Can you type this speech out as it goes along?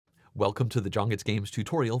Welcome to the JonGetsGames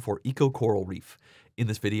tutorial for Eco Coral Reef. In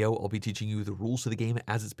this video, I'll be teaching you the rules to the game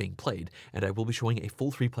as it's being played, and I will be showing a full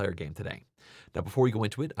 3-player game today. Now before we go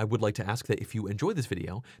into it, I would like to ask that if you enjoy this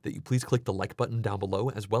video, that you please click the like button down below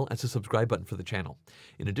as well as the subscribe button for the channel.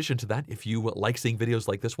 In addition to that, if you like seeing videos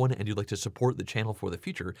like this one and you'd like to support the channel for the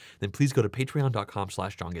future, then please go to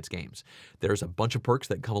patreon.com/JonGetsGames. There's a bunch of perks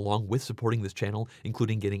that come along with supporting this channel,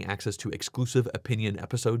 including getting access to exclusive opinion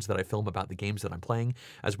episodes that I film about the games that I'm playing,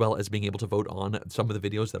 as well as being able to vote on some of the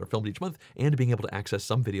videos that are filmed each month and being able to access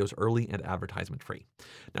some videos early and advertisement free.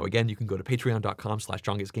 Now again, you can go to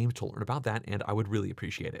patreon.com/JonGetsGames to learn about that, and I would really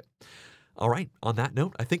appreciate it. All right, on that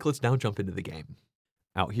note, I think let's now jump into the game.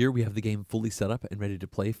 Out here, we have the game fully set up and ready to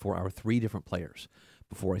play for our 3 different players.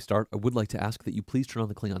 Before I start, I would like to ask that you please turn on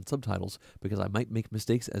the Klingon subtitles because I might make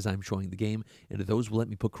mistakes as I'm showing the game, and those will let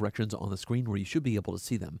me put corrections on the screen where you should be able to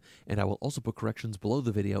see them, and I will also put corrections below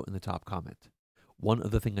the video in the top comment. One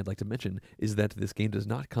other thing I'd like to mention is that this game does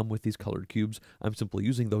not come with these colored cubes. I'm simply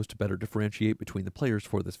using those to better differentiate between the players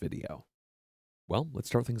for this video. Well, let's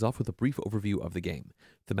start things off with a brief overview of the game.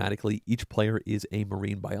 Thematically, each player is a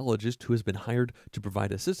marine biologist who has been hired to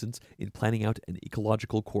provide assistance in planning out an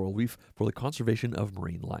ecological coral reef for the conservation of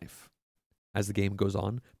marine life. As the game goes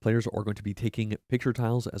on, players are going to be taking picture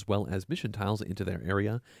tiles as well as mission tiles into their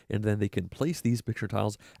area, and then they can place these picture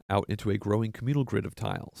tiles out into a growing communal grid of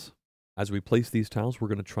tiles. As we place these tiles, we're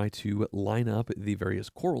going to try to line up the various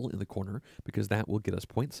coral in the corner because that will get us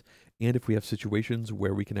points. And if we have situations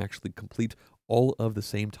where we can actually complete all of the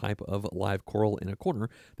same type of live coral in a corner,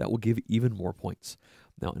 that will give even more points.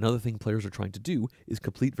 Now, another thing players are trying to do is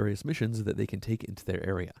complete various missions that they can take into their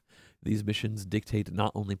area. These missions dictate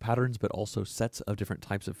not only patterns, but also sets of different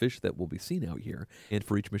types of fish that will be seen out here. And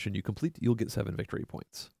for each mission you complete, you'll get 7 victory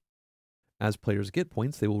points. As players get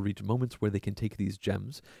points, they will reach moments where they can take these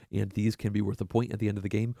gems, and these can be worth a point at the end of the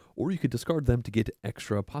game, or you could discard them to get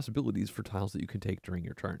extra possibilities for tiles that you can take during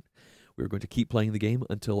your turn. We're going to keep playing the game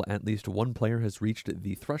until at least one player has reached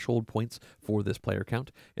the threshold points for this player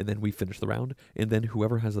count, and then we finish the round, and then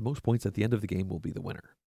whoever has the most points at the end of the game will be the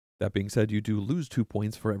winner. That being said, you do lose 2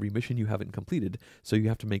 points for every mission you haven't completed, so you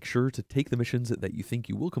have to make sure to take the missions that you think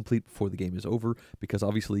you will complete before the game is over, because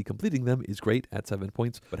obviously completing them is great at 7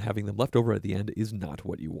 points, but having them left over at the end is not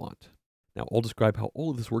what you want. Now, I'll describe how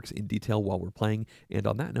all of this works in detail while we're playing, and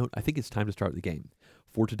on that note, I think it's time to start the game.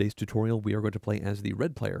 For today's tutorial, we are going to play as the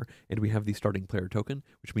red player, and we have the starting player token,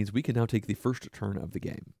 which means we can now take the first turn of the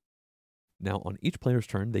game. Now, on each player's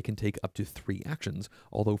turn, they can take up to 3 actions,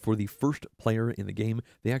 although for the first player in the game,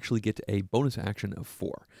 they actually get a bonus action of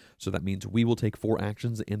 4. So that means we will take 4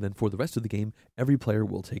 actions, and then for the rest of the game, every player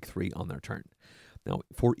will take 3 on their turn. Now,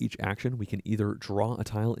 for each action, we can either draw a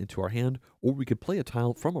tile into our hand, or we could play a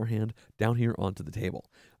tile from our hand down here onto the table.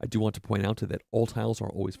 I do want to point out that all tiles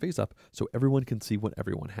are always face up, so everyone can see what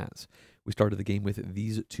everyone has. We started the game with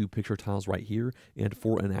these 2 picture tiles right here, and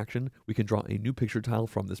for an action, we can draw a new picture tile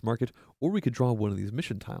from this market, or we could draw one of these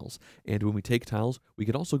mission tiles. And when we take tiles, we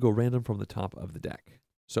can also go random from the top of the deck.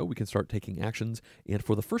 So we can start taking actions, and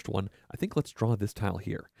for the first one, I think let's draw this tile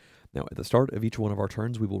here. Now, at the start of each one of our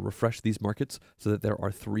turns, we will refresh these markets so that there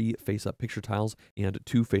are 3 face-up picture tiles and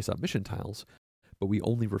 2 face-up mission tiles, but we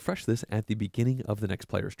only refresh this at the beginning of the next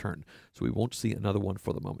player's turn, so we won't see another one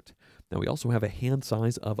for the moment. Now, we also have a hand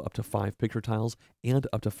size of up to 5 picture tiles and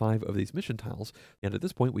up to 5 of these mission tiles, and at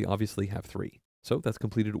this point, we obviously have 3. So that's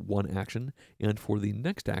completed 1 action, and for the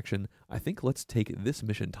next action, I think let's take this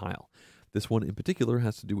mission tile. This one in particular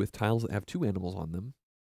has to do with tiles that have 2 animals on them.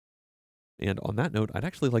 And on that note, I'd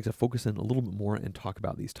actually like to focus in a little bit more and talk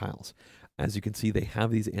about these tiles. As you can see, they have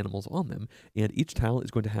these animals on them, and each tile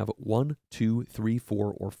is going to have 1, 2, 3,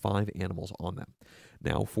 4, or 5 animals on them.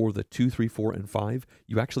 Now, for the 2, 3, 4, and 5,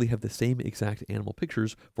 you actually have the same exact animal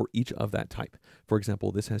pictures for each of that type. For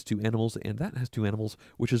example, this has 2 animals, and that has 2 animals,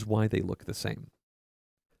 which is why they look the same.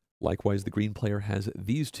 Likewise, the green player has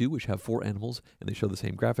these 2, which have 4 animals, and they show the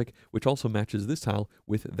same graphic, which also matches this tile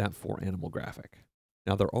with that 4 animal graphic.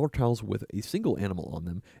 Now, there are tiles with a single animal on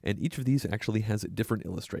them, and each of these actually has different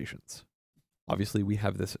illustrations. Obviously, we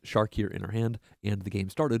have this shark here in our hand, and the game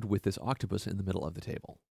started with this octopus in the middle of the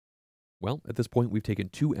table. Well, at this point, we've taken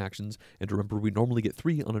 2 actions, and remember, we normally get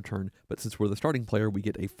 3 on a turn, but since we're the starting player, we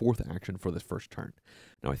get a 4th action for this first turn.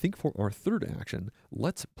 Now, I think for our 3rd action,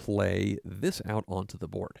 let's play this out onto the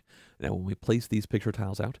board. Now, when we place these picture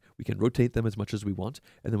tiles out, we can rotate them as much as we want,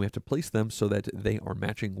 and then we have to place them so that they are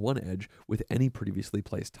matching one edge with any previously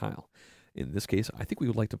placed tile. In this case, I think we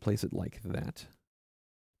would like to place it like that.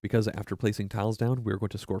 because after placing tiles down, we're going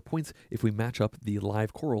to score points if we match up the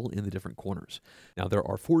live coral in the different corners. Now, there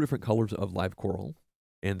are 4 different colors of live coral.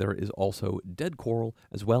 And there is also dead coral,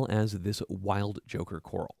 as well as this wild joker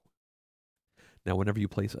coral. Now, whenever you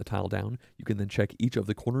place a tile down, you can then check each of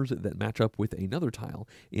the corners that match up with another tile,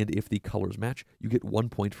 and if the colors match, you get 1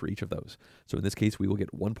 point for each of those. So in this case, we will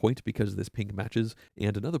get 1 point because this pink matches,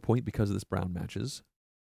 and another point because this brown matches.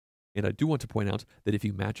 And I do want to point out that if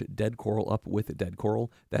you match dead coral up with dead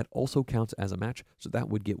coral, that also counts as a match, so that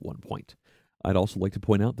would get 1 point. I'd also like to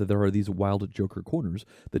point out that there are these wild joker corners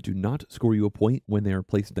that do not score you a point when they are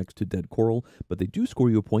placed next to dead coral, but they do score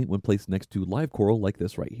you a point when placed next to live coral like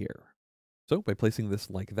this right here. So by placing this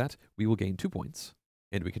like that, we will gain 2 points,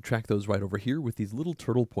 and we can track those right over here with these little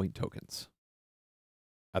turtle point tokens.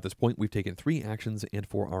 At this point, we've taken 3 actions, and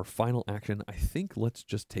for our final action, I think let's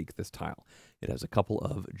just take this tile. It has a couple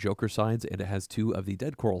of joker sides, and it has 2 of the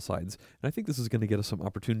dead coral sides, and I think this is going to get us some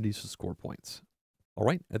opportunities to score points.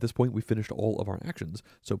 Alright, at this point we've finished all of our actions,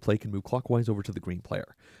 so play can move clockwise over to the green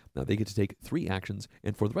player. Now they get to take 3 actions,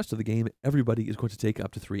 and for the rest of the game, everybody is going to take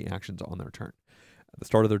up to 3 actions on their turn. At the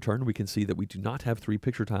start of their turn, we can see that we do not have 3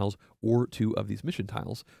 picture tiles or 2 of these mission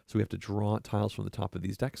tiles, so we have to draw tiles from the top of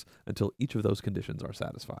these decks until each of those conditions are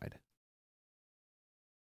satisfied.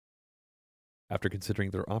 After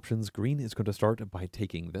considering their options, green is going to start by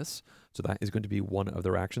taking this, so that is going to be one of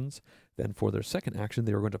their actions. Then for their second action,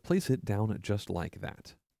 they are going to place it down just like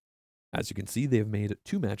that. As you can see, they have made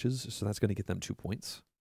 2 matches, so that's going to get them 2 points,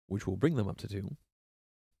 which will bring them up to 2.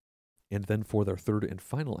 And then for their third and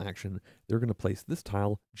final action, they're going to place this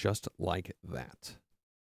tile just like that.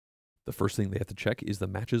 The first thing they have to check is the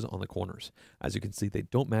matches on the corners. As you can see, they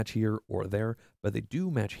don't match here or there, but they do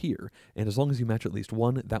match here, and as long as you match at least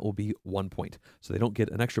one, that will be 1 point. So they don't get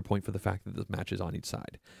an extra point for the fact that this matches on each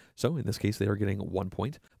side. So in this case, they are getting 1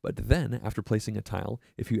 point, but then after placing a tile,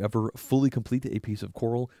 if you ever fully complete a piece of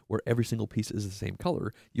coral where every single piece is the same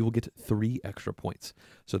color, you will get 3 extra points.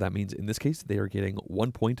 So that means in this case, they are getting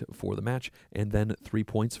 1 point for the match, and then 3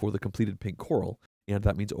 points for the completed pink coral, and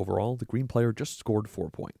that means overall, the green player just scored 4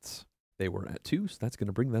 points. They were at 2, so that's going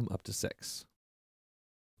to bring them up to 6.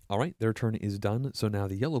 Alright, their turn is done, so now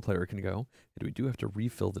the yellow player can go, and we do have to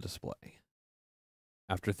refill the display.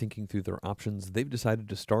 After thinking through their options, they've decided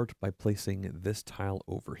to start by placing this tile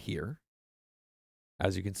over here.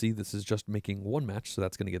 As you can see, this is just making 1 match, so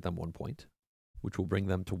that's going to get them 1 point, which will bring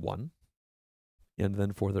them to 1. And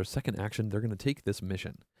then for their second action, they're going to take this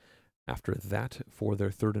mission. After that, for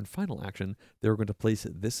their third and final action, they're going to place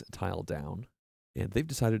this tile down. And they've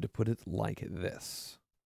decided to put it like this.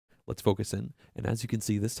 Let's focus in, and as you can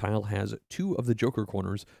see, this tile has 2 of the joker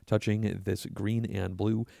corners touching this green and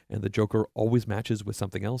blue, and the joker always matches with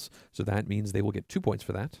something else, so that means they will get 2 points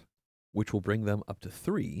for that, which will bring them up to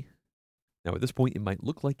 3. Now at this point, it might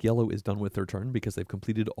look like yellow is done with their turn because they've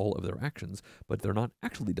completed all of their actions, but they're not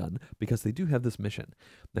actually done because they do have this mission.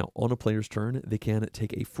 Now on a player's turn, they can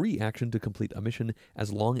take a free action to complete a mission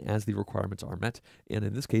as long as the requirements are met, and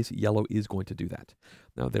in this case, yellow is going to do that.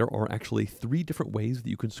 Now there are actually 3 different ways that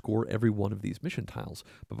you can score every one of these mission tiles,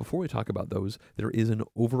 but before we talk about those, there is an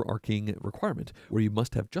overarching requirement where you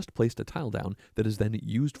must have just placed a tile down that is then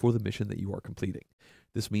used for the mission that you are completing.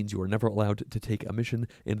 This means you are never allowed to take a mission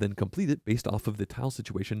and then complete it based off of the tile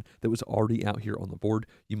situation that was already out here on the board.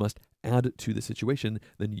 You must add to the situation,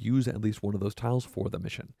 then use at least one of those tiles for the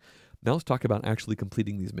mission. Now let's talk about actually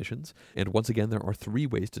completing these missions, and once again, there are 3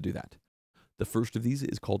 ways to do that. The first of these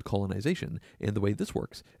is called Colonization, and the way this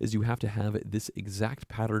works is you have to have this exact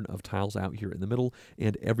pattern of tiles out here in the middle,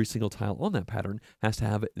 and every single tile on that pattern has to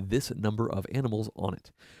have this number of animals on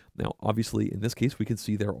it. Now, obviously, in this case, we can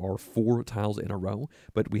see there are 4 tiles in a row,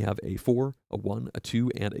 but we have a 4, a 1, a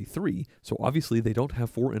 2, and a 3, so obviously they don't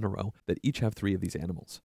have 4 in a row that each have 3 of these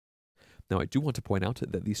animals. Now, I do want to point out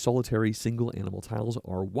that the solitary single animal tiles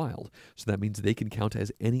are wild, so that means they can count as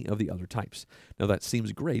any of the other types. Now, that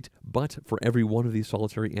seems great, but for every one of these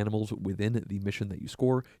solitary animals within the mission that you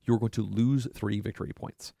score, you're going to lose 3 victory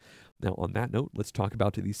points. Now, on that note, let's talk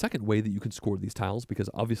about the second way that you can score these tiles, because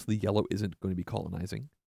obviously yellow isn't going to be colonizing.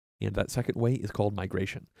 And that second way is called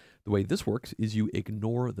migration. The way this works is you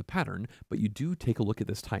ignore the pattern, but you do take a look at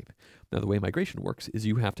this type. Now, the way migration works is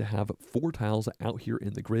you have to have 4 tiles out here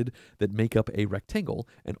in the grid that make up a rectangle,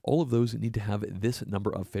 and all of those need to have this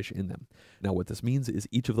number of fish in them. Now, what this means is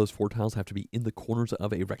each of those 4 tiles have to be in the corners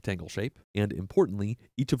of a rectangle shape, and importantly,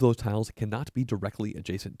 each of those tiles cannot be directly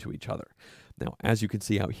adjacent to each other. Now, as you can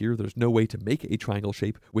see out here, there's no way to make a triangle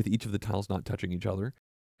shape with each of the tiles not touching each other.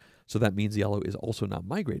 So that means yellow is also not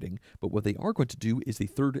migrating, but what they are going to do is the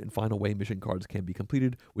third and final way mission cards can be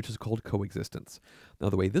completed, which is called Coexistence. Now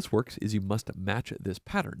the way this works is you must match this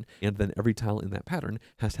pattern, and then every tile in that pattern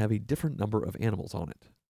has to have a different number of animals on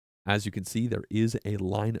it. As you can see, there is a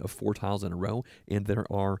line of 4 tiles in a row, and there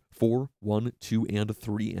are 4, 1, 2, and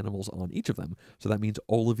 3 animals on each of them. So that means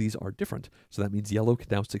all of these are different. So that means yellow can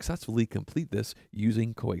now successfully complete this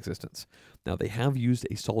using Coexistence. Now, they have used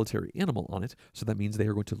a solitary animal on it, so that means they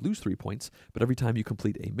are going to lose 3 points, but every time you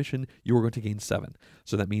complete a mission, you are going to gain 7.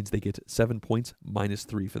 So that means they get 7 points minus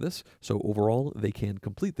 3 for this. So overall, they can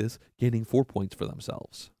complete this, gaining 4 points for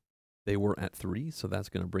themselves. They were at 3, so that's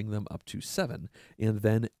going to bring them up to 7. And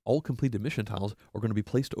then all completed mission tiles are going to be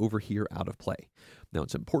placed over here out of play. Now,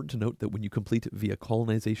 it's important to note that when you complete via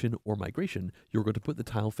colonization or migration, you're going to put the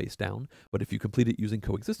tile face down, but if you complete it using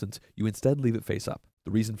Coexistence, you instead leave it face up.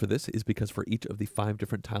 The reason for this is because for each of the 5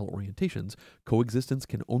 different tile orientations, Coexistence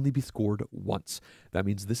can only be scored once. That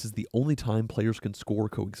means this is the only time players can score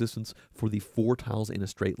Coexistence for the 4 tiles in a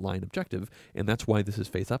straight line objective, and that's why this is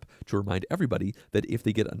face up, to remind everybody that if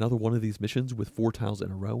they get another one of these missions with 4 tiles in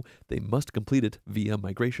a row, they must complete it via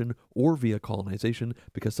migration or via colonization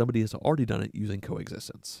because somebody has already done it using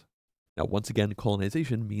Coexistence. Now, once again,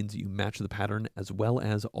 colonization means you match the pattern as well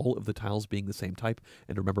as all of the tiles being the same type.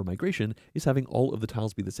 And remember, migration is having all of the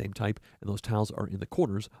tiles be the same type, and those tiles are in the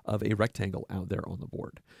corners of a rectangle out there on the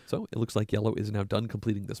board. So it looks like yellow is now done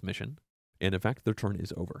completing this mission. And in fact, their turn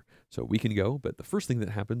is over. So we can go, but the first thing that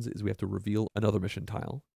happens is we have to reveal another mission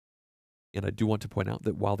tile. And I do want to point out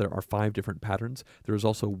that while there are 5 different patterns, there is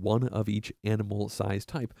also one of each animal size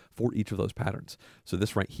type for each of those patterns. So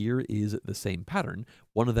this right here is the same pattern.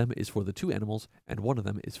 One of them is for the 2 animals, and one of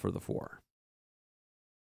them is for the 4.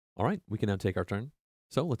 All right, we can now take our turn.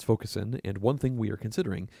 So let's focus in, and one thing we are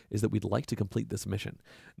considering is that we'd like to complete this mission.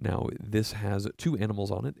 Now, this has 2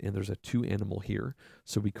 animals on it, and there's a 2 animal here,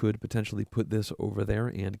 so we could potentially put this over there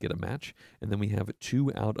and get a match, and then we have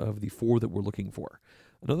 2 out of the 4 that we're looking for.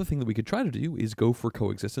 Another thing that we could try to do is go for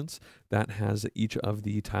Coexistence. That has each of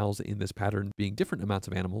the tiles in this pattern being different amounts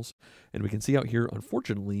of animals. And we can see out here,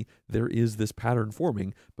 unfortunately, there is this pattern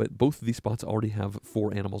forming, but both of these spots already have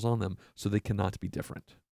 4 animals on them, so they cannot be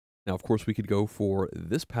different. Now, of course, we could go for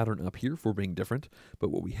this pattern up here for being different,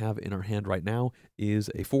 but what we have in our hand right now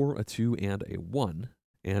is a 4, a 2, and a 1.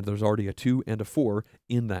 And there's already a 2 and a 4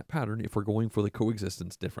 in that pattern if we're going for the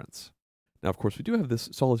Coexistence difference. Now, of course, we do have this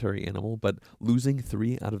solitary animal, but losing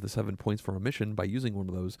 3 out of the 7 points for a mission by using one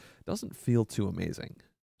of those doesn't feel too amazing.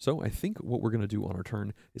 So I think what we're going to do on our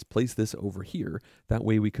turn is place this over here. That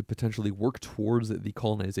way we could potentially work towards the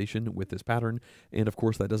colonization with this pattern. And of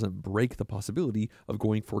course, that doesn't break the possibility of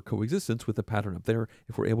going for Coexistence with the pattern up there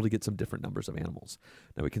if we're able to get some different numbers of animals.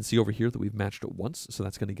 Now we can see over here that we've matched it once, so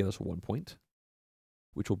that's going to get us 1 point,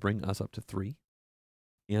 which will bring us up to 3.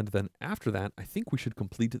 And then after that, I think we should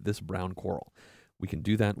complete this brown coral. We can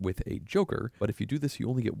do that with a joker, but if you do this, you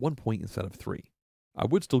only get 1 point instead of 3. I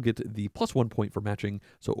would still get the plus 1 point for matching,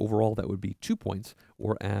 so overall that would be 2 points,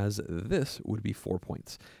 whereas this would be 4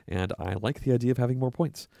 points. And I like the idea of having more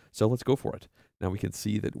points, so let's go for it. Now we can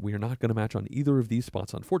see that we are not going to match on either of these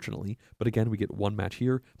spots, unfortunately, but again, we get 1 match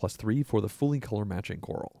here, plus 3 for the fully color matching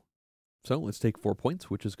coral. So let's take 4 points,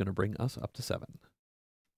 which is going to bring us up to 7.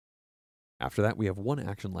 After that, we have 1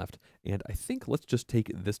 action left, and I think let's just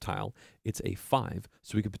take this tile. It's a 5,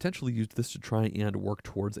 so we could potentially use this to try and work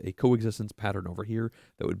towards a Coexistence pattern over here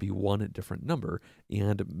that would be 1 different number,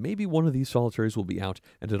 and maybe one of these solitaries will be out,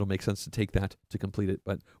 and it'll make sense to take that to complete it,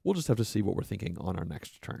 but we'll just have to see what we're thinking on our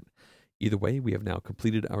next turn. Either way, we have now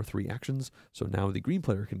completed our 3 actions, so now the green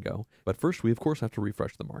player can go, but first we of course have to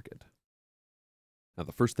refresh the market. Now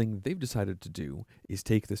the first thing they've decided to do is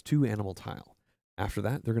take this 2 animal tile. After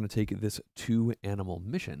that, they're going to take this 2 animal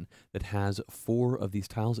mission that has 4 of these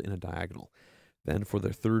tiles in a diagonal. Then for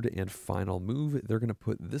their third and final move, they're going to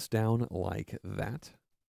put this down like that.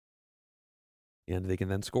 And they can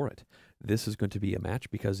then score it. This is going to be a match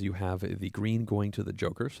because you have the green going to the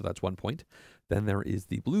joker, so that's 1 point. Then there is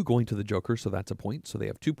the blue going to the joker, so that's a point, so they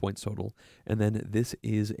have 2 points total. And then this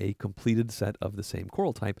is a completed set of the same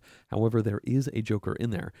coral type. However, there is a joker in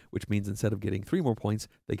there, which means instead of getting 3 more points,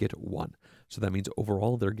 they get 1. So that means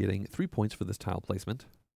overall they're getting 3 points for this tile placement,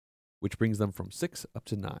 which brings them from 6 up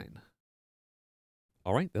to 9.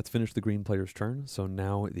 All right, that's finished the green player's turn, so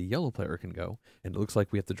now the yellow player can go, and it looks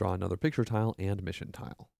like we have to draw another picture tile and mission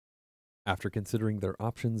tile. After considering their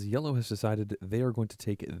options, yellow has decided they are going to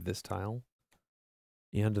take this tile,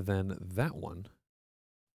 and then that one,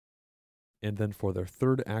 and then for their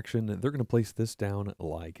third action, they're going to place this down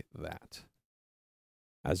like that.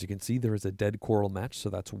 As you can see, there is a dead coral match, so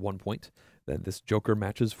that's 1 point. Then this joker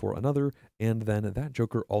matches for another, and then that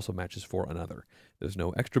joker also matches for another. There's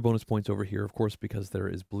no extra bonus points over here, of course, because there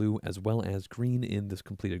is blue as well as green in this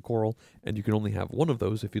completed coral, and you can only have one of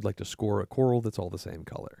those if you'd like to score a coral that's all the same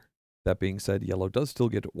color. That being said, yellow does still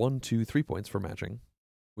get 1, 2, 3 points for matching,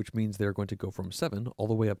 which means they're going to go from 7 all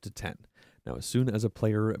the way up to 10. Now, as soon as a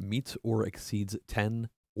player meets or exceeds 10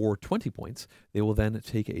 or 20 points, they will then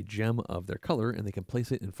take a gem of their color and they can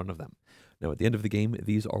place it in front of them. Now, at the end of the game,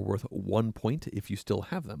 these are worth 1 point if you still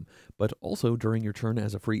have them, but also during your turn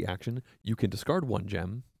as a free action, you can discard 1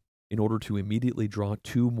 gem in order to immediately draw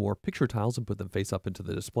 2 more picture tiles and put them face up into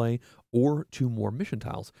the display, or 2 more mission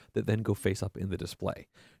tiles that then go face up in the display.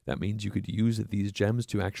 That means you could use these gems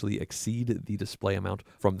to actually exceed the display amount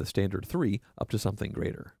from the standard 3 up to something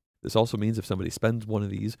greater. This also means if somebody spends one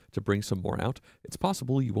of these to bring some more out, it's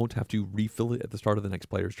possible you won't have to refill it at the start of the next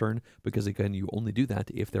player's turn, because again, you only do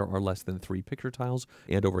that if there are less than 3 picture tiles,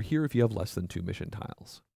 and over here if you have less than 2 mission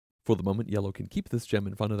tiles. For the moment, yellow can keep this gem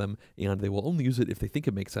in front of them, and they will only use it if they think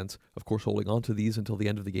it makes sense. Of course, holding on to these until the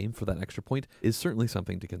end of the game for that extra point is certainly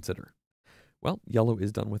something to consider. Well, yellow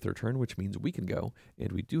is done with their turn, which means we can go,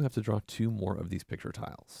 and we do have to draw 2 more of these picture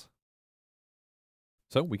tiles.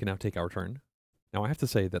 So we can now take our turn. Now I have to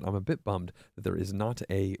say that I'm a bit bummed that there is not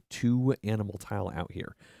a 2 animal tile out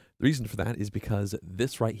here. The reason for that is because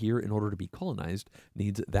this right here, in order to be colonized,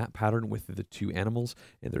 needs that pattern with the 2 animals,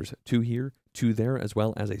 and there's 2 here, 2 there, as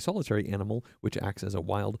well as a solitary animal, which acts as a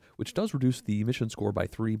wild, which does reduce the mission score by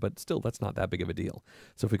 3, but still, that's not that big of a deal.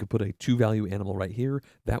 So if we could put a 2-value animal right here,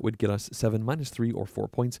 that would get us 7 minus 3 or 4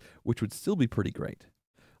 points, which would still be pretty great.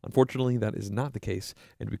 Unfortunately, that is not the case,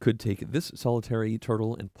 and we could take this solitary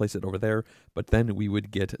turtle and place it over there, but then we would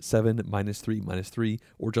get 7 minus 3,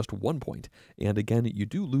 or just 1 point. And again, you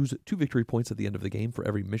do lose 2 victory points at the end of the game for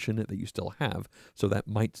every mission that you still have, so that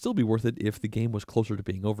might still be worth it if the game was closer to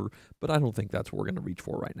being over, but I don't think that's what we're going to reach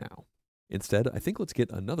for right now. Instead, I think let's get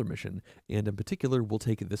another mission, and in particular, we'll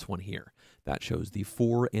take this one here. That shows the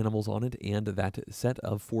 4 animals on it and that set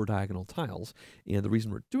of 4 diagonal tiles, and the reason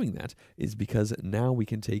we're doing that is because now we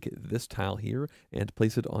can take this tile here and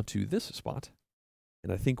place it onto this spot,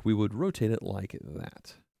 and I think we would rotate it like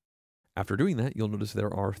that. After doing that, you'll notice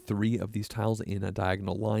there are 3 of these tiles in a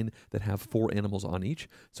diagonal line that have 4 animals on each,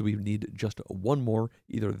 so we need just 1 more,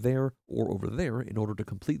 either there or over there, in order to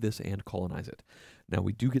complete this and colonize it. Now,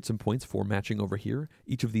 we do get some points for matching over here.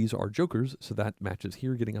 Each of these are jokers, so that matches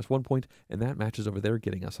here, getting us 1 point, and that matches over there,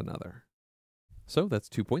 getting us another. So that's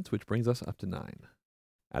 2 points, which brings us up to 9.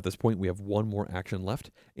 At this point, we have 1 more action left,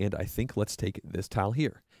 and I think let's take this tile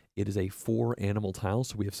here. It is a 4 animal tile,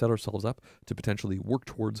 so we have set ourselves up to potentially work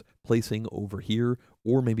towards placing over here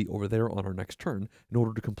or maybe over there on our next turn in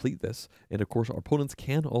order to complete this. And of course, our opponents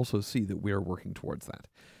can also see that we are working towards that.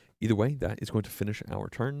 Either way, that is going to finish our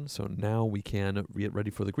turn, so now we can get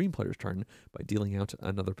ready for the green player's turn by dealing out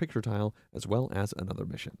another picture tile as well as another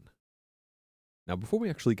mission. Now, before we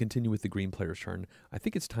actually continue with the green player's turn, I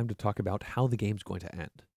think it's time to talk about how the game's going to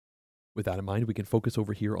end. With that in mind, we can focus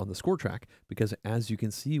over here on the score track, because as you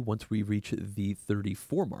can see, once we reach the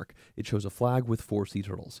 34 mark, it shows a flag with 4 sea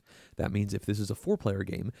turtles. That means if this is a 4-player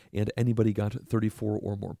game and anybody got 34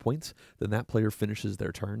 or more points, then that player finishes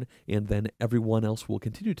their turn, and then everyone else will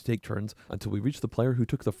continue to take turns until we reach the player who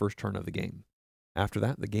took the first turn of the game. After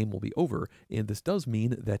that, the game will be over, and this does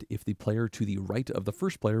mean that if the player to the right of the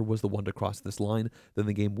first player was the one to cross this line, then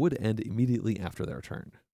the game would end immediately after their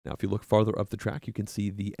turn. Now, if you look farther up the track, you can see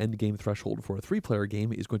the end game threshold for a 3-player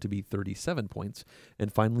game is going to be 37 points,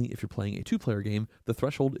 and finally, if you're playing a 2-player game, the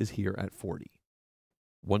threshold is here at 40.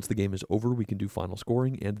 Once the game is over, we can do final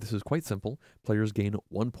scoring, and this is quite simple. Players gain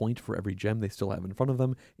 1 point for every gem they still have in front of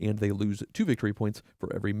them, and they lose 2 victory points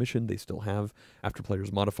for every mission they still have. After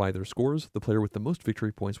players modify their scores, the player with the most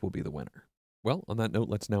victory points will be the winner. Well, on that note,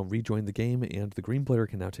 let's now rejoin the game, and the green player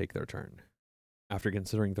can now take their turn. After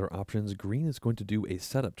considering their options, green is going to do a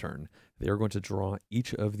setup turn. They are going to draw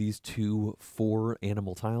each of these 2 4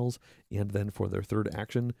 animal tiles, and then for their third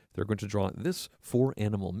action, they're going to draw this 4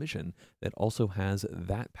 animal mission that also has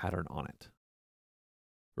that pattern on it.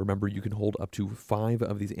 Remember, you can hold up to 5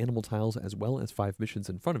 of these animal tiles as well as 5 missions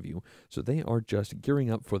in front of you, so they are just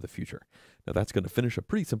gearing up for the future. Now that's going to finish a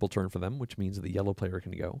pretty simple turn for them, which means the yellow player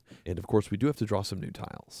can go, and of course we do have to draw some new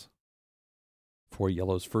tiles. For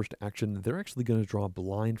yellow's first action, they're actually going to draw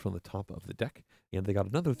blind from the top of the deck, and they got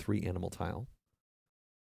another 3 animal tile.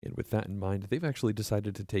 And with that in mind, they've actually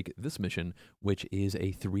decided to take this mission, which is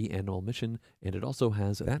a 3 animal mission, and it also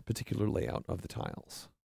has that particular layout of the tiles.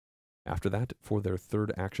 After that, for their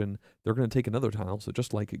third action, they're going to take another tile, so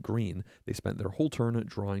just like green, they spent their whole turn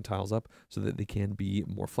drawing tiles up so that they can be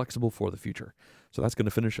more flexible for the future. So that's going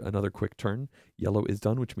to finish another quick turn. Yellow is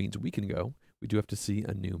done, which means we can go. We do have to see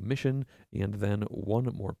a new mission, and then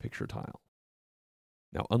 1 more picture tile.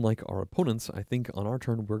 Now, unlike our opponents, I think on our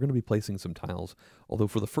turn we're going to be placing some tiles, although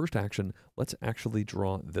for the first action, let's actually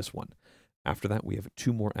draw this one. After that, we have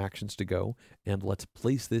 2 more actions to go, and let's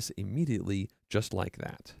place this immediately just like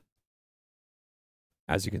that.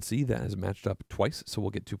 As you can see, that has matched up twice, so we'll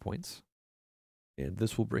get 2 points. And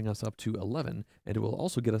this will bring us up to 11, and it will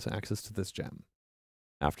also get us access to this gem.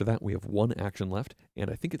 After that, we have 1 action left,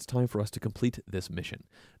 and I think it's time for us to complete this mission.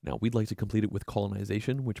 Now, we'd like to complete it with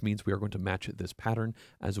Colonization, which means we are going to match this pattern,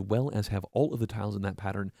 as well as have all of the tiles in that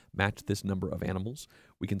pattern match this number of animals.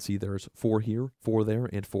 We can see there's 4 here, 4 there,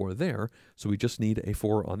 and 4 there, so we just need a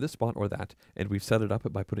 4 on this spot or that, and we've set it up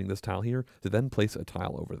by putting this tile here to then place a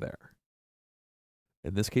tile over there.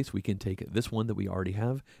 In this case, we can take this one that we already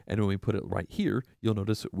have, and when we put it right here, you'll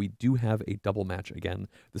notice we do have a double match again.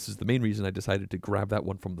 This is the main reason I decided to grab that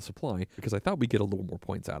one from the supply, because I thought we'd get a little more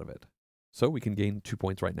points out of it. So we can gain 2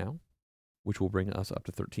 points right now, which will bring us up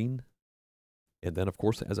to 13. And then, of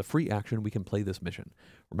course, as a free action, we can play this mission.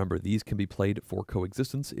 Remember, these can be played for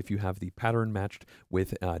Coexistence if you have the pattern matched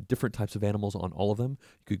with different types of animals on all of them.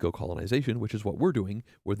 You could go Colonization, which is what we're doing,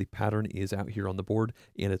 where the pattern is out here on the board,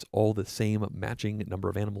 and it's all the same matching number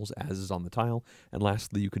of animals as is on the tile. And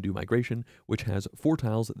lastly, you can do Migration, which has 4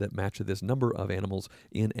 tiles that match this number of animals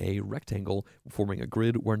in a rectangle, forming a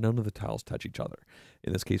grid where none of the tiles touch each other.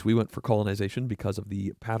 In this case, we went for Colonization because of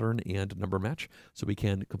the pattern and number match, so we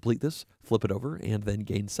can complete this, flip it over, and then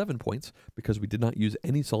gain 7 points because we did not use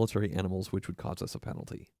any solitary animals, which would cause us a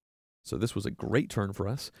penalty. So this was a great turn for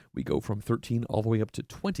us. We go from 13 all the way up to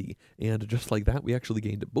 20, and just like that, we actually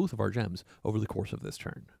gained both of our gems over the course of this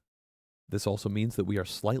turn. This also means that we are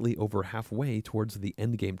slightly over halfway towards the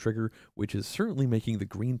end game trigger, which is certainly making the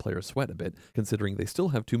green players sweat a bit, considering they still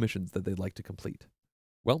have 2 missions that they'd like to complete.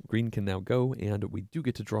 Well, green can now go, and we do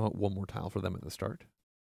get to draw 1 more tile for them at the start.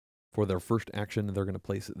 For their first action, they're going to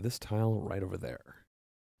place this tile right over there.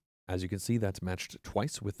 As you can see, that's matched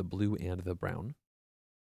twice with the blue and the brown.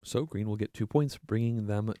 So green will get 2 points, bringing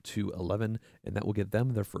them to 11, and that will get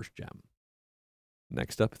them their first gem.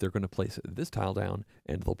 Next up, they're going to place this tile down,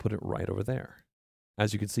 and they'll put it right over there.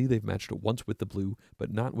 As you can see, they've matched once with the blue,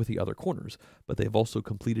 but not with the other corners, but they've also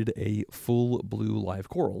completed a full blue live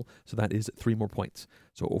coral, so that is 3 more points.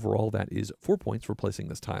 So overall, that is 4 points for placing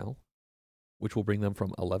this tile, which will bring them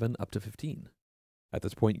from 11 up to 15. At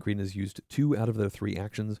this point, green has used 2 out of their 3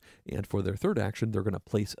 actions, and for their third action, they're going to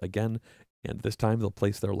place again, and this time they'll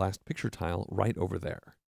place their last picture tile right over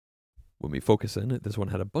there. When we focus in, this one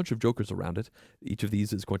had a bunch of jokers around it. Each of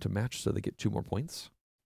these is going to match, so they get 2 more points,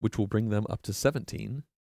 which will bring them up to 17.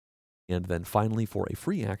 And then finally, for a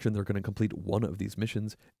free action, they're going to complete one of these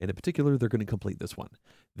missions, and in particular, they're going to complete this one.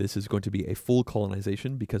 This is going to be a full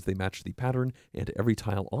colonization because they match the pattern, and every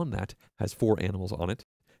tile on that has 4 animals on it.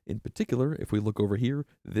 In particular, if we look over here,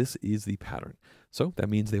 this is the pattern. So that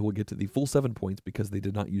means they will get to the full 7 points because they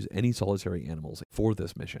did not use any solitary animals for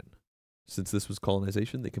this mission. Since this was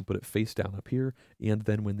colonization, they can put it face down up here, and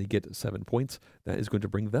then when they get 7 points, that is going to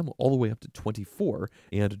bring them all the way up to 24,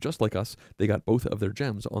 and just like us, they got both of their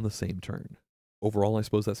gems on the same turn. Overall, I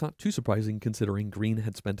suppose that's not too surprising considering green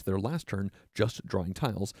had spent their last turn just drawing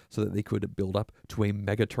tiles so that they could build up to a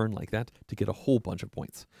mega turn like that to get a whole bunch of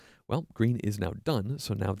points. Well, green is now done,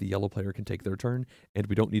 so now the yellow player can take their turn, and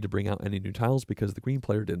we don't need to bring out any new tiles because the green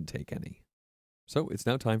player didn't take any. So it's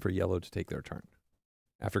now time for yellow to take their turn.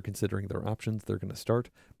 After considering their options, they're going to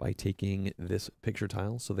start by taking this picture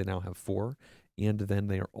tile, so they now have 4, and then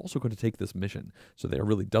they are also going to take this mission. So they are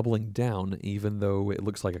really doubling down, even though it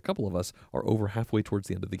looks like a couple of us are over halfway towards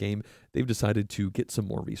the end of the game. They've decided to get some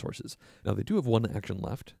more resources. Now they do have 1 action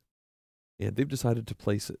left, and they've decided to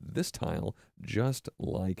place this tile just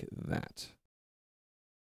like that.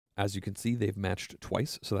 As you can see, they've matched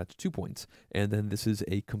twice, so that's 2 points. And then this is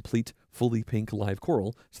a complete, fully pink live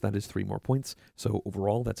coral, so that is 3 more points. So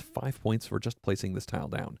overall, that's 5 points for just placing this tile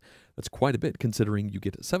down. That's quite a bit, considering you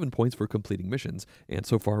get 7 points for completing missions, and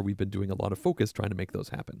so far we've been doing a lot of focus trying to make those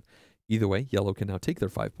happen. Either way, yellow can now take their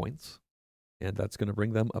 5 points, and that's going to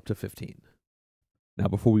bring them up to 15. Now,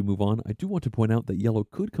 before we move on, I do want to point out that yellow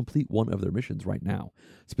could complete one of their missions right now.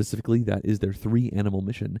 Specifically, that is their 3-animal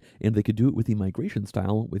mission, and they could do it with the migration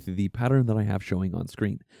style with the pattern that I have showing on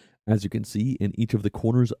screen. As you can see, in each of the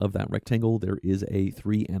corners of that rectangle, there is a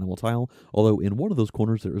 3-animal tile, although in one of those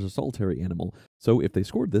corners there is a solitary animal. So if they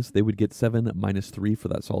scored this, they would get 7 minus 3 for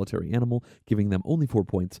that solitary animal, giving them only 4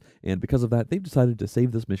 points, and because of that, they've decided to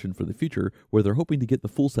save this mission for the future, where they're hoping to get the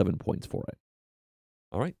full 7 points for it.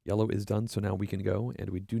 All right, yellow is done, so now we can go, and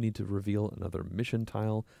we do need to reveal another mission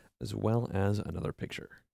tile as well as another picture.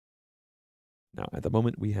 Now, at the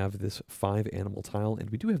moment, we have this 5 animal tile, and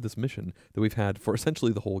we do have this mission that we've had for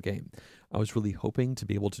essentially the whole game. I was really hoping to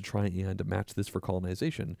be able to try and match this for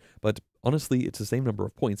colonization, but honestly, it's the same number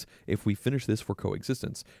of points if we finish this for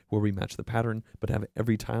coexistence, where we match the pattern, but have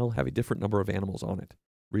every tile have a different number of animals on it.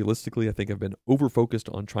 Realistically, I think I've been over-focused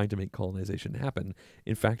on trying to make colonization happen.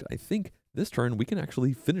 In fact, I think this turn we can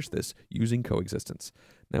actually finish this using coexistence.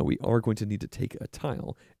 Now we are going to need to take a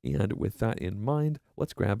tile, and with that in mind,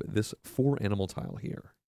 let's grab this 4 animal tile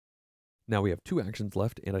here. Now we have 2 actions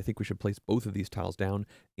left, and I think we should place both of these tiles down,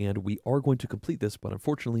 and we are going to complete this, but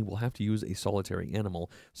unfortunately we'll have to use a solitary animal,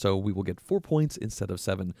 so we will get 4 points instead of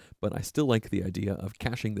 7, but I still like the idea of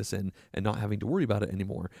cashing this in and not having to worry about it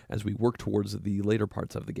anymore as we work towards the later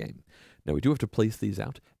parts of the game. Now we do have to place these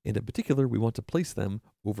out, and in particular we want to place them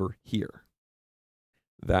over here.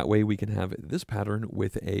 That way we can have this pattern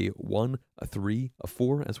with a 1, a 3, a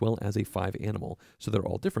 4, as well as a 5 animal. So they're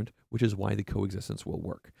all different, which is why the coexistence will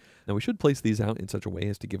work. Now we should place these out in such a way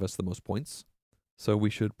as to give us the most points. So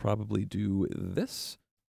we should probably do this,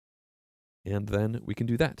 and then we can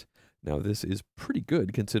do that. Now this is pretty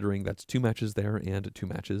good considering that's 2 matches there and 2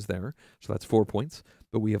 matches there, so that's 4 points,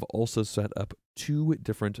 but we have also set up 2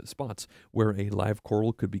 different spots where a live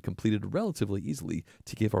coral could be completed relatively easily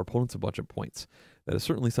to give our opponents a bunch of points. That is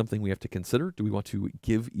certainly something we have to consider. Do we want to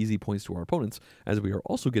give easy points to our opponents, as we are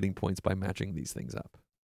also getting points by matching these things up?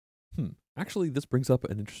 Actually, this brings up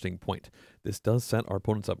an interesting point. This does set our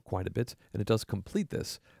opponents up quite a bit, and it does complete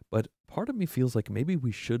this, but part of me feels like maybe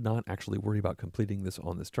we should not actually worry about completing this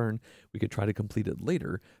on this turn. We could try to complete it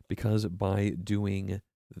later, because by doing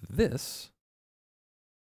this,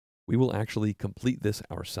 we will actually complete this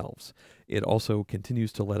ourselves. It also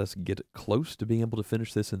continues to let us get close to being able to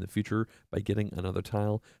finish this in the future by getting another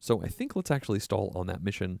tile, so I think let's actually stall on that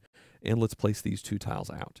mission, and let's place these 2 tiles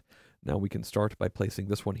out. Now we can start by placing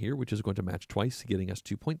this one here, which is going to match twice, getting us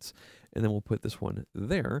 2 points. And then we'll put this one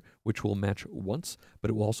there, which will match once, but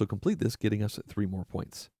it will also complete this, getting us 3 more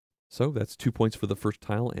points. So that's 2 points for the first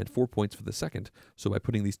tile and 4 points for the second. So by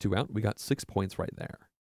putting these 2 out, we got 6 points right there.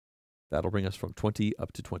 That'll bring us from 20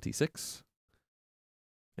 up to 26.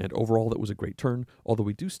 And overall, that was a great turn, although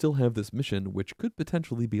we do still have this mission, which could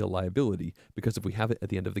potentially be a liability, because if we have it at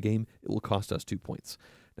the end of the game, it will cost us 2 points.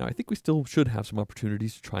 Now, I think we still should have some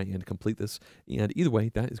opportunities to try and complete this, and either way,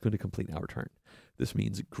 that is going to complete our turn. This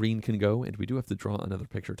means green can go, and we do have to draw another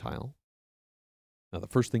picture tile. Now, the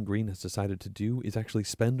first thing green has decided to do is actually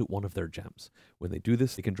spend one of their gems. When they do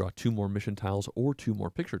this, they can draw 2 more mission tiles or 2 more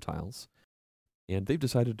picture tiles, and they've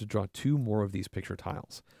decided to draw 2 more of these picture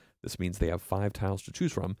tiles. This means they have 5 tiles to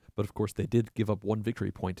choose from, but of course they did give up 1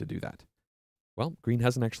 victory point to do that. Well, green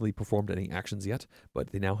hasn't actually performed any actions yet,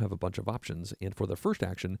 but they now have a bunch of options, and for their first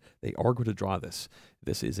action, they are going to draw this.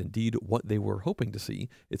 This is indeed what they were hoping to see.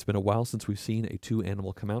 It's been a while since we've seen a 2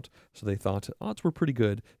 animal come out, so they thought odds were pretty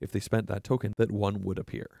good if they spent that token that 1 would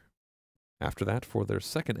appear. After that, for their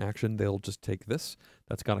second action, they'll just take this.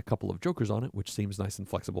 That's got a couple of jokers on it, which seems nice and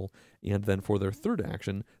flexible. And then for their third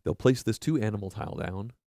action, they'll place this 2 animal tile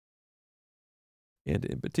down, and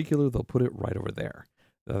in particular, they'll put it right over there.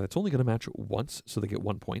 It's only going to match once, so they get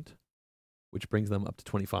 1 point, which brings them up to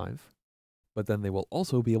 25. But then they will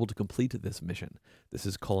also be able to complete this mission. This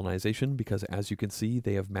is colonization because, as you can see,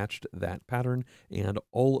 they have matched that pattern, and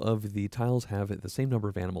all of the tiles have the same number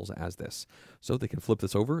of animals as this. So they can flip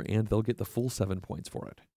this over, and they'll get the full 7 points for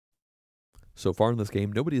it. So far in this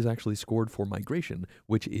game, nobody has actually scored for migration,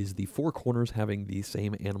 which is the 4 corners having the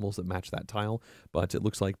same animals that match that tile, but it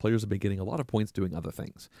looks like players have been getting a lot of points doing other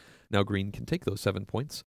things. Now green can take those 7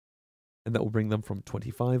 points, and that will bring them from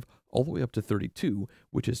 25 all the way up to 32,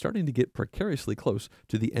 which is starting to get precariously close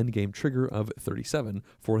to the endgame trigger of 37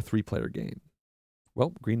 for a 3-player game.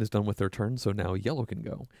 Well, green is done with their turn, so now yellow can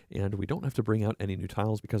go, and we don't have to bring out any new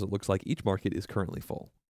tiles because it looks like each market is currently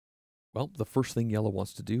full. Well, the first thing yellow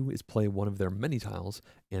wants to do is play one of their many tiles,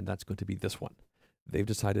 and that's going to be this one. They've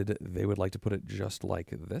decided they would like to put it just like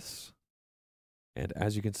this. And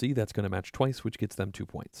as you can see, that's going to match twice, which gets them 2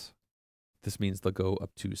 points. This means they'll go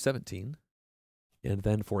up to 17. And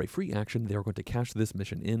then for a free action, they're going to cash this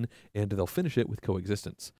mission in, and they'll finish it with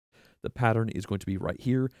Coexistence. The pattern is going to be right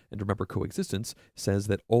here, and remember Coexistence says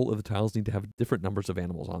that all of the tiles need to have different numbers of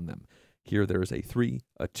animals on them. Here there is a 3,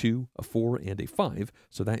 a 2, a 4, and a 5,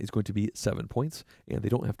 so that is going to be 7 points, and they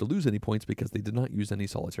don't have to lose any points because they did not use any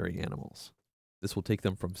solitary animals. This will take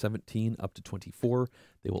them from 17 up to 24.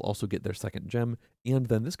 They will also get their second gem, and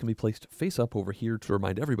then this can be placed face up over here to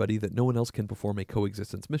remind everybody that no one else can perform a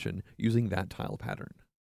Coexistence mission using that tile pattern.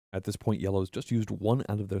 At this point, yellow's just used 1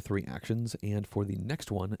 out of their 3 actions, and for the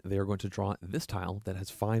next one, they are going to draw this tile that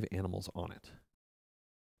has 5 animals on it.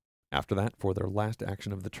 After that, for their last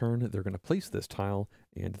action of the turn, they're going to place this tile,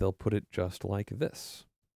 and they'll put it just like this.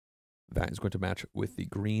 That is going to match with the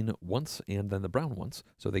green once and then the brown once,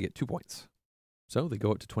 so they get 2 points. So they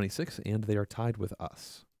go up to 26, and they are tied with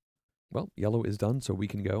us. Well, yellow is done, so we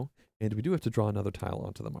can go, and we do have to draw another tile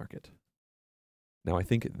onto the market. Now, I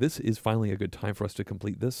think this is finally a good time for us to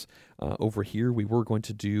complete this. Over here, we were going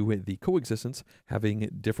to do the Coexistence, having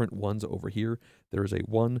different ones over here. There is a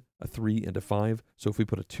 1, a 3, and a 5. So if we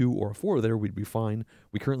put a 2 or a 4 there, we'd be fine.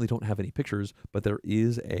 We currently don't have any pictures, but there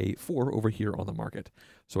is a 4 over here on the market.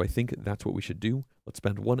 So I think that's what we should do. Let's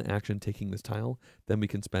spend one action taking this tile. Then we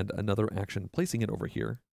can spend another action placing it over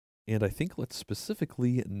here. And I think let's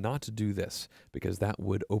specifically not do this, because that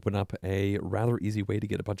would open up a rather easy way to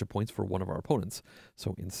get a bunch of points for one of our opponents.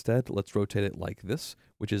 So instead, let's rotate it like this,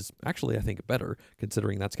 which is actually, I think, better,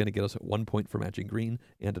 considering that's going to get us 1 point for matching green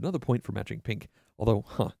and another point for matching pink. Although,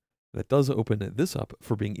 that does open this up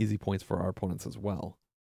for being easy points for our opponents as well.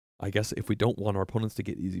 I guess if we don't want our opponents to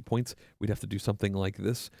get easy points, we'd have to do something like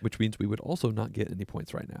this, which means we would also not get any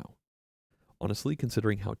points right now. Honestly,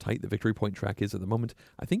 considering how tight the victory point track is at the moment,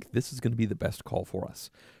 I think this is going to be the best call for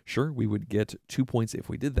us. Sure, we would get 2 points if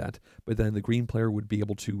we did that, but then the green player would be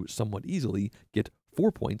able to somewhat easily get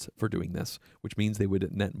 4 points for doing this, which means they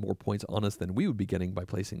would net more points on us than we would be getting by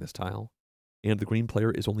placing this tile. And the green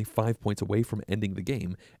player is only 5 points away from ending the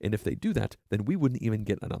game, and if they do that, then we wouldn't even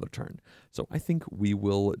get another turn. So I think we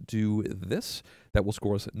will do this. That will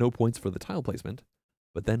score us no points for the tile placement,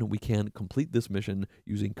 but then we can complete this mission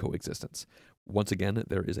using Coexistence. Once again,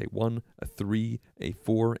 there is a 1, a 3, a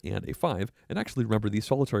 4, and a 5. And actually, remember, these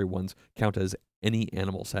solitary ones count as any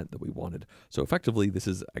animal set that we wanted. So effectively, this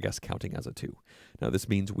is, I guess, counting as a 2. Now, this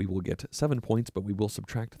means we will get 7 points, but we will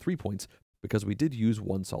subtract 3 points because we did use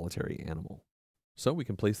one solitary animal. So we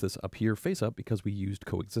can place this up here face up because we used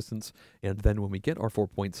Coexistence. And then when we get our 4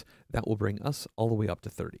 points, that will bring us all the way up to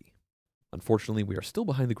 30. Unfortunately, we are still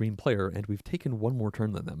behind the green player, and we've taken one more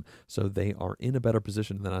turn than them, so they are in a better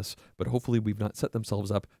position than us, but hopefully we've not set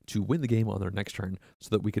themselves up to win the game on their next turn, so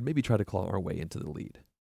that we could maybe try to claw our way into the lead.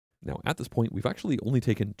 Now, at this point, we've actually only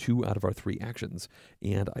taken 2 out of our 3 actions,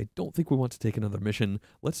 and I don't think we want to take another mission.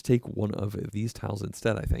 Let's take one of these tiles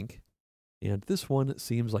instead, I think. And this one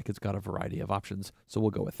seems like it's got a variety of options, so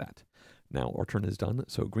we'll go with that. Now, our turn is done,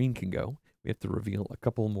 so green can go. We have to reveal a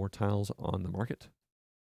couple more tiles on the market.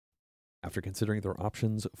 After considering their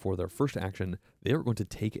options for their first action, they are going to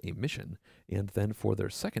take a mission, and then for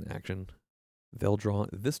their second action, they'll draw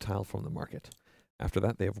this tile from the market. After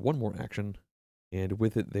that, they have one more action, and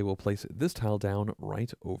with it, they will place this tile down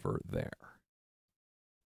right over there.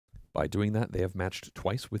 By doing that, they have matched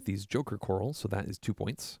twice with these Joker corals, so that is 2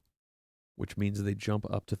 points, which means they jump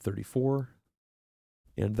up to 34.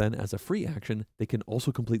 And then as a free action, they can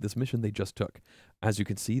also complete this mission they just took. As you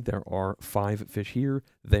can see, there are 5 fish here,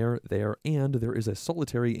 there, and there is a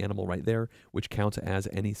solitary animal right there, which counts as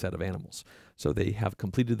any set of animals. So they have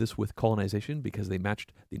completed this with Colonization because they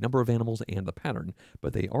matched the number of animals and the pattern,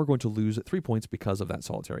 but they are going to lose 3 points because of that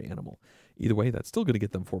solitary animal. Either way, that's still going to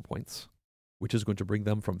get them 4 points, which is going to bring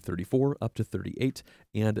them from 34 up to 38,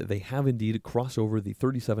 and they have indeed crossed over the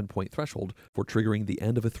 37-point threshold for triggering the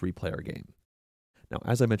end of a 3-player game. Now,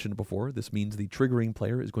 as I mentioned before, this means the triggering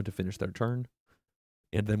player is going to finish their turn,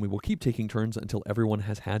 and then we will keep taking turns until everyone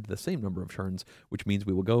has had the same number of turns, which means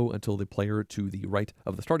we will go until the player to the right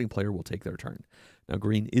of the starting player will take their turn. Now,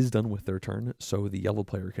 green is done with their turn, so the yellow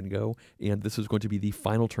player can go, and this is going to be the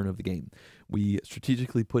final turn of the game. We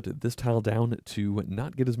strategically put this tile down to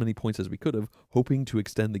not get as many points as we could have, hoping to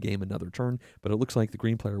extend the game another turn, but it looks like the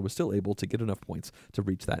green player was still able to get enough points to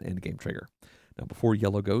reach that end game trigger. Now, before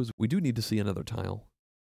yellow goes, we do need to see another tile.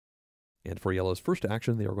 And for yellow's first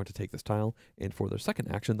action, they are going to take this tile, and for their second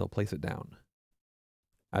action, they'll place it down.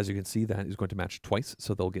 As you can see, that is going to match twice,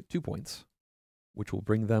 so they'll get 2 points, which will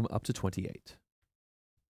bring them up to 28.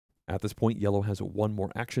 At this point, yellow has one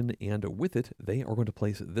more action, and with it, they are going to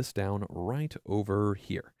place this down right over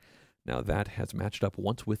here. Now, that has matched up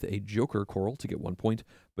once with a Joker coral to get 1 point,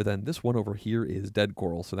 but then this one over here is dead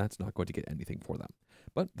coral, so that's not going to get anything for them.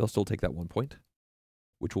 But they'll still take that 1 point,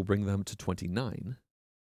 which will bring them to 29.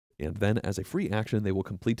 And then as a free action, they will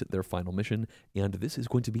complete their final mission, and this is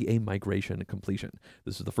going to be a migration completion.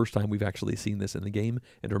 This is the first time we've actually seen this in the game,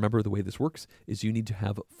 and remember the way this works is you need to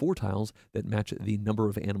have 4 tiles that match the number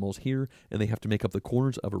of animals here, and they have to make up the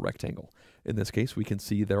corners of a rectangle. In this case, we can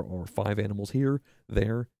see there are 5 animals here,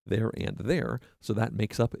 there, and there, so that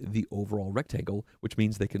makes up the overall rectangle, which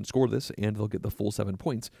means they can score this and they'll get the full 7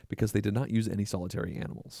 points because they did not use any solitary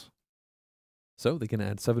animals. So they can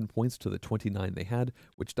add 7 points to the 29 they had,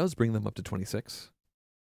 which does bring them up to 26.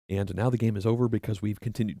 And now the game is over because we've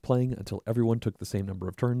continued playing until everyone took the same number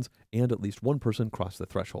of turns and at least one person crossed the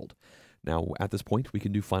threshold. Now, at this point, we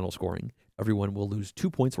can do final scoring. Everyone will lose 2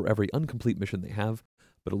 points for every incomplete mission they have,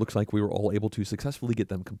 but it looks like we were all able to successfully get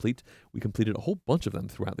them complete. We completed a whole bunch of them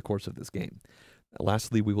throughout the course of this game.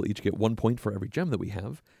 Lastly, we will each get 1 point for every gem that we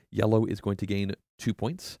have. Yellow is going to gain 2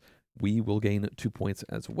 points. We will gain 2 points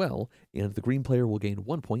as well, and the green player will gain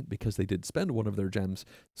 1 point because they did spend one of their gems,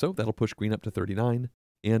 so that'll push green up to 39.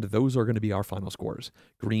 And those are going to be our final scores.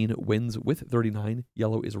 Green wins with 39,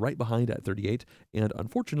 yellow is right behind at 38, and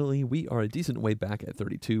unfortunately, we are a decent way back at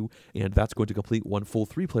 32, and that's going to complete one full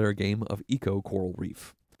 3-player game of Eco Coral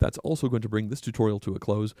Reef. That's also going to bring this tutorial to a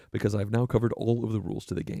close because I've now covered all of the rules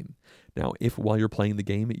to the game. Now, if while you're playing the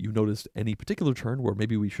game you noticed any particular turn where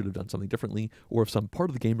maybe we should have done something differently, or if some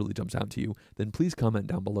part of the game really jumps out to you, then please comment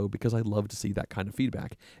down below because I'd love to see that kind of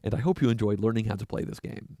feedback, and I hope you enjoyed learning how to play this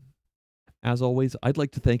game. As always, I'd like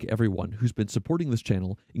to thank everyone who's been supporting this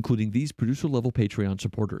channel, including these producer-level Patreon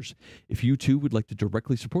supporters. If you too would like to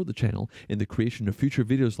directly support the channel in the creation of future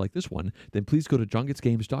videos like this one, then please go to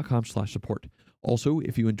JonGetsGames.com/support. Also,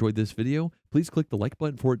 if you enjoyed this video, please click the like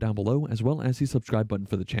button for it down below, as well as the subscribe button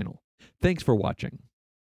for the channel. Thanks for watching.